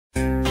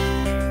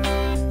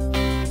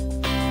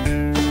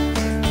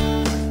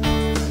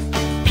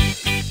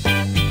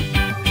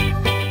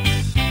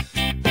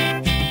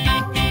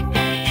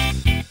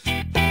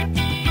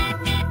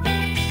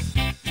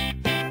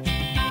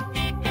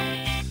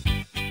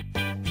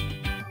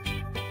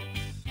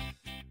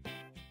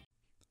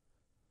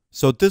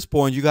So at this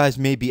point, you guys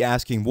may be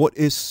asking, what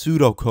is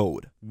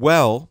pseudocode?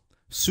 Well,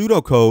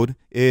 pseudocode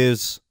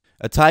is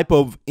a type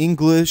of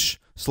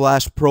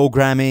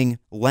English/programming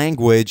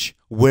language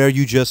where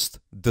you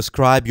just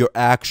describe your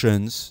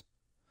actions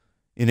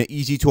in an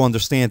easy to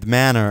understand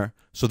manner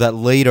so that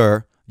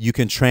later you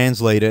can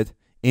translate it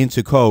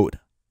into code.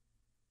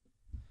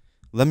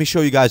 Let me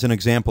show you guys an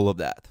example of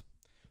that.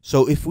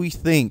 So if we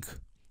think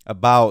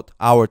about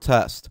our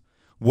test,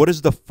 what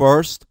is the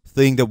first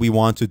thing that we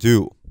want to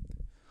do?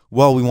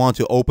 Well, we want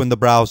to open the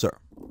browser.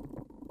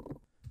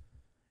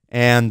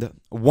 And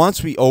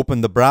once we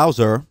open the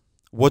browser,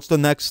 what's the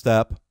next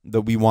step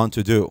that we want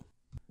to do?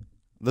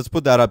 Let's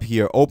put that up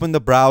here. Open the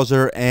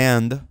browser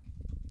and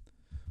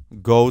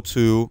go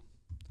to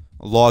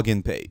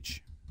login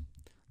page.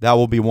 That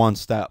will be one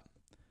step.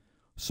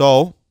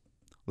 So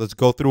let's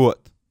go through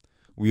it.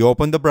 We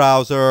open the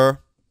browser.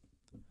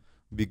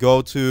 We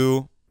go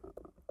to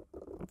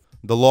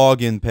the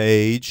login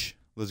page.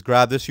 Let's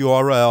grab this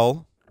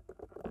URL.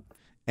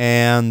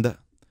 And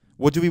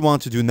what do we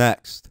want to do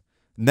next?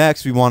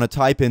 Next, we want to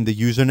type in the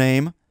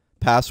username,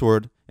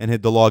 password, and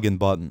hit the login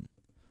button.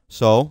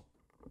 So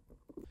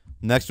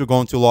next, we're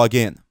going to log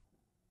in.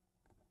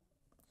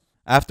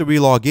 After we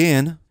log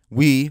in,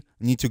 we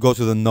need to go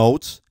to the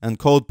notes and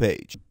code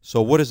page.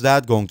 So what is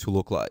that going to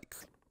look like?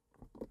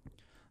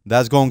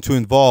 That's going to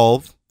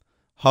involve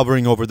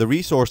hovering over the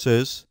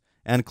resources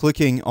and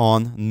clicking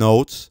on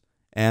notes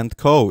and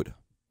code.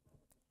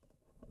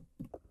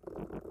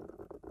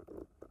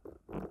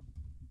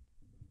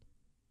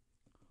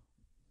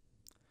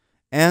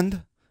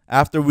 And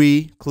after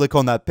we click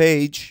on that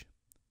page,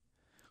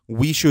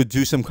 we should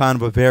do some kind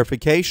of a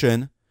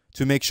verification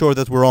to make sure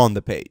that we're on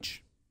the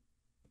page.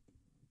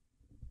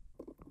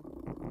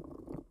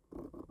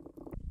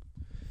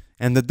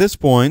 And at this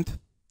point,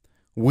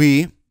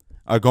 we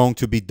are going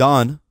to be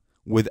done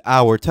with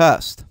our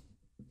test.